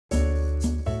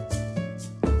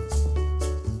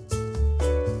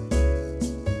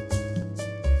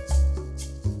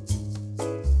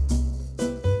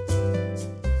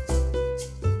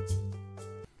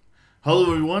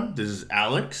Hello everyone, this is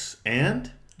Alex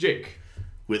and Jake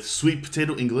with Sweet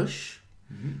Potato English.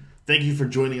 Thank you for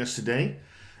joining us today.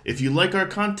 If you like our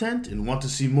content and want to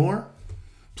see more,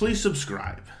 please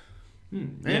subscribe.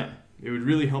 Yeah, it would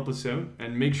really help us out,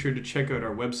 and make sure to check out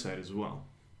our website as well.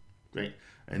 Great.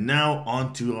 And now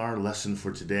on to our lesson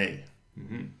for today.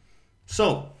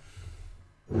 So,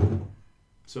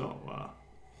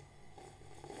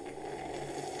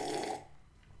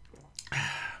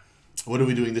 what are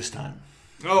we doing this time?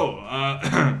 Well,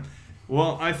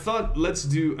 I thought let's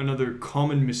do another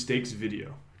common mistakes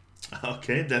video.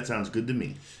 Okay, that sounds good to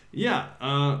me.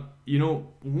 Yeah,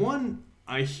 one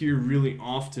I hear really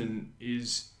often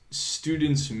is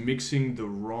students mixing the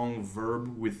wrong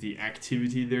verb with the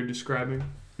activity they're describing.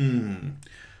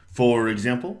 For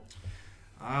example?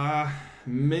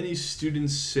 Many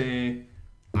students say,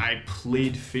 I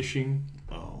played fishing,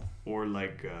 or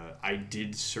I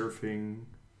did surfing,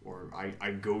 or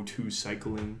I go to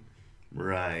cycling.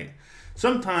 Right.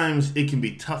 Sometimes it can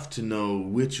be tough to know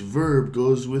which verb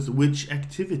goes with which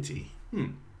activity.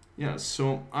 Yeah,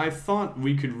 so I thought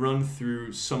we could run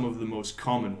through some of the most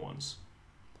common ones.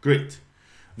 Great.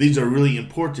 These are really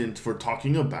important for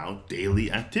talking about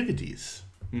daily activities.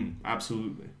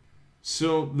 Absolutely.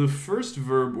 So the first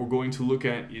verb we're going to look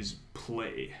at is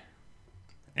play.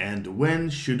 And when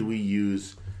should we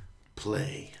use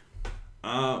play?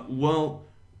 Well,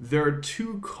 there are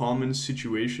two common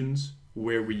situations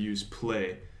where we use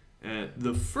play.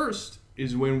 The first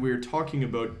is when we're talking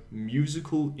about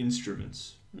musical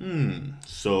instruments.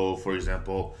 So, for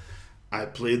example, I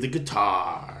play the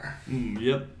guitar.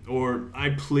 Yep. Or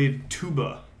I played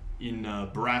tuba in a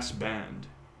brass band.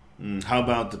 How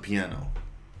about the piano?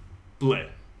 Play.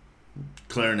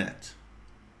 Clarinet.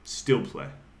 Still play.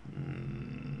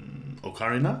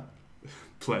 Ocarina?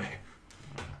 Play.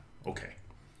 Okay.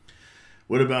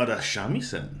 What about a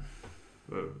shamisen?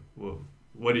 Well,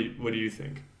 what do you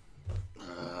think?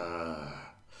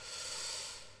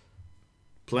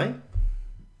 Play?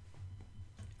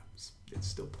 It's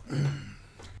still play.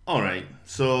 All right.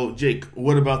 So, Jake,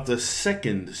 what about the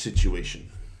second situation?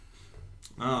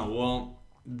 Well,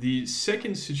 the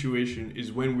second situation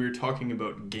is when we're talking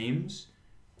about games,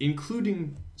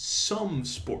 including some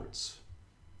sports.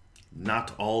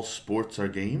 Not all sports are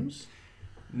games?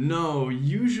 No,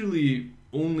 usually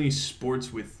only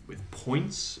sports with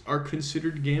points are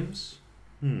considered games.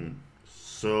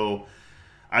 So,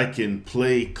 I can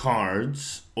play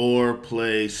cards or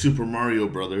play Super Mario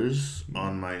Brothers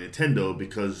on my Nintendo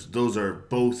because those are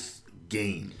both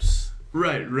games.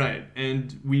 Right.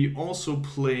 And we also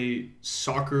play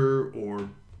soccer or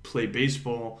play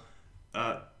baseball,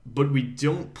 but we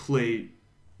don't play,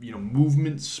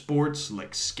 movement sports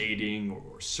like skating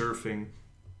or surfing.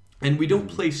 And we don't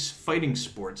play fighting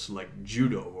sports like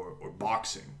judo or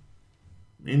boxing.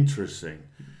 Interesting.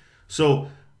 So,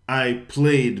 I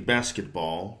played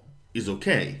basketball is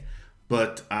okay,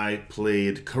 but I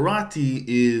played karate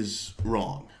is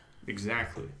wrong.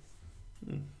 Exactly.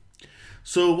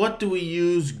 So, what do we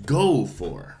use go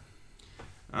for?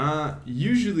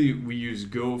 Usually we use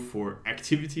go for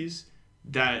activities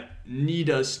that need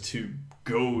us to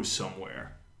go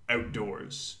somewhere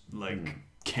outdoors, like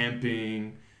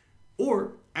camping,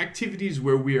 or activities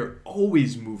where we are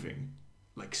always moving,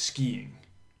 like skiing.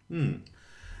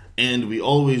 And we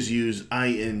always use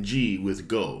ing with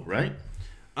go, right?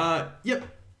 Yep.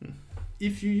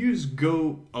 If you use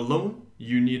go alone,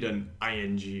 you need an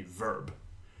ing verb.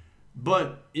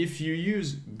 But if you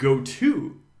use go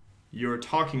to, you're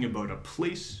talking about a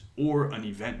place or an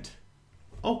event.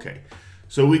 Okay.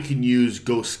 So we can use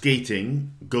go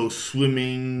skating, go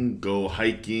swimming, go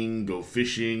hiking, go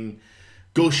fishing,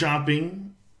 go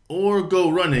shopping, or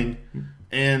go running,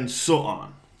 and so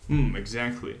on.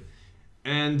 Exactly.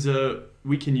 And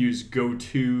we can use go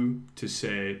to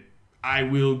say, I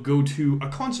will go to a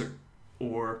concert,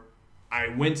 or I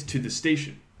went to the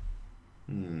station.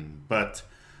 But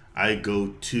I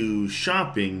go to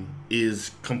shopping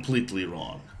is completely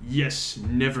wrong. Yes,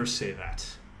 never say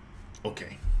that.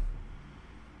 Okay.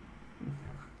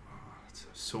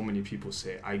 So many people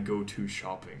say, I go to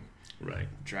shopping. Right.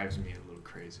 It drives me a little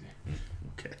crazy.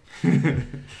 Okay.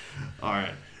 All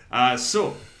right.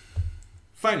 So,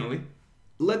 finally,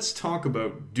 let's talk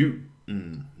about do.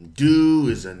 Do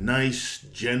is a nice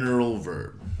general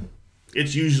verb.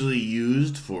 It's usually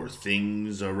used for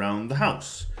things around the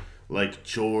house, like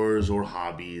chores or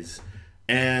hobbies,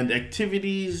 and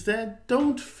activities that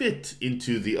don't fit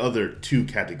into the other two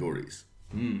categories.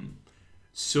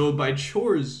 So by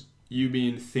chores, you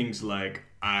mean things like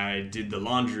I did the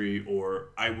laundry or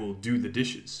I will do the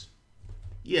dishes.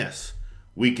 Yes,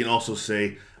 we can also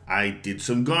say I did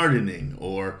some gardening,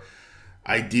 or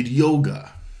I did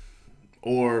yoga,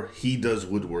 or he does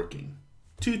woodworking,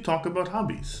 to talk about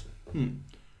hobbies.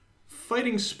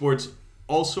 Fighting sports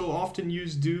also often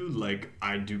use do, like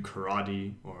I do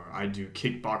karate or I do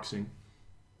kickboxing.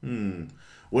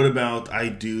 What about I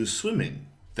do swimming?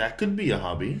 That could be a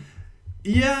hobby.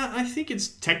 Yeah, I think it's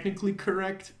technically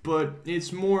correct, but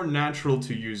it's more natural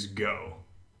to use go.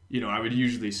 I would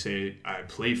usually say I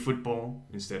play football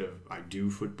instead of I do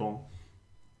football.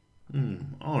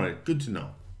 All right, good to know.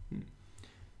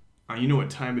 You know what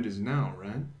time it is now,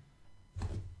 right?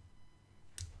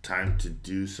 Time to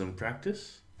do some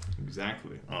practice?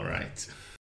 Exactly. All right.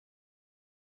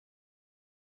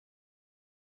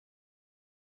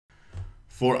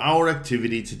 For our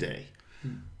activity today,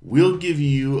 we'll give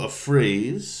you a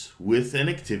phrase with an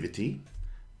activity,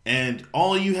 and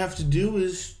all you have to do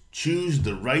is choose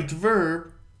the right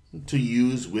verb to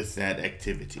use with that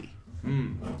activity.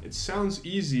 It sounds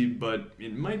easy, but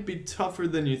it might be tougher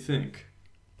than you think.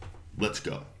 Let's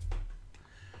go.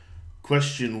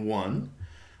 Question 1.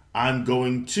 I'm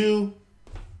going to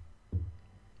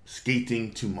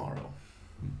skating tomorrow.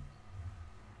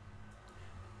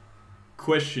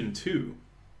 Question 2.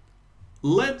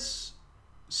 Let's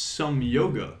some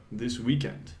yoga this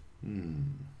weekend.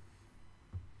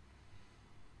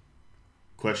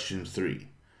 Question 3.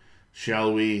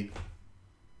 Shall we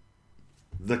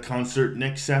the concert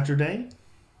next Saturday?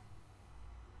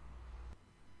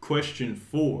 Question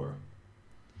 4.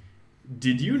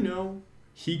 Did you know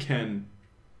he can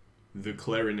the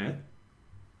clarinet?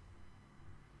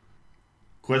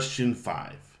 Question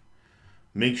 5.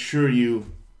 Make sure your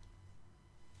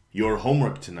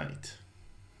homework tonight.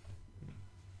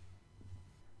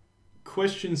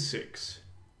 Question 6.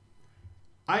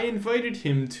 I invited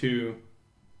him to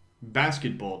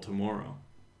basketball tomorrow.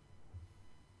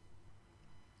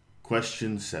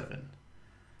 Question 7.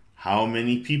 How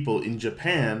many people in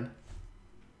Japan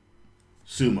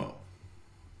sumo?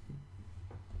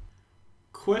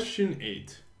 Question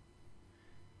 8.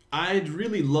 I'd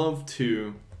really love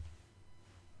to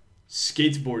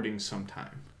skateboarding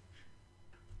sometime.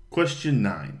 Question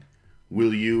 9.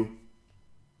 Will you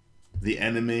the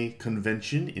anime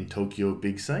convention in Tokyo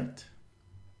Big Sight?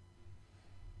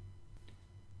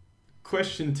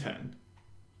 Question 10.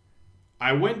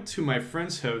 I went to my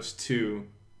friend's house to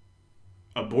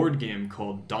a board game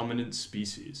called Dominant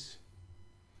Species.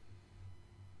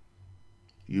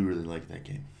 You really like that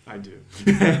game. I do.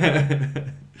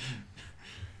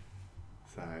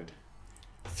 I'd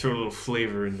throw a little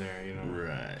flavor in there,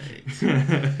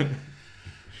 Right.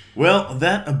 Well,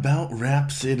 that about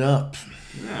wraps it up.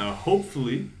 Yeah,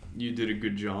 hopefully you did a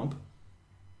good job.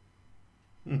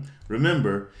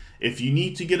 Remember, if you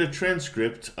need to get a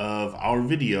transcript of our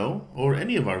video or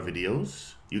any of our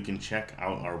videos, you can check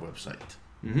out our website.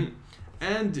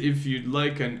 And if you'd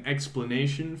like an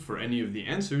explanation for any of the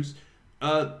answers,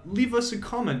 leave us a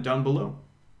comment down below.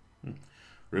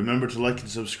 Remember to like and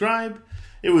subscribe.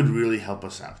 It would really help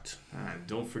us out. And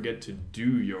don't forget to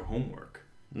do your homework.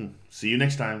 See you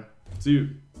next time. See you.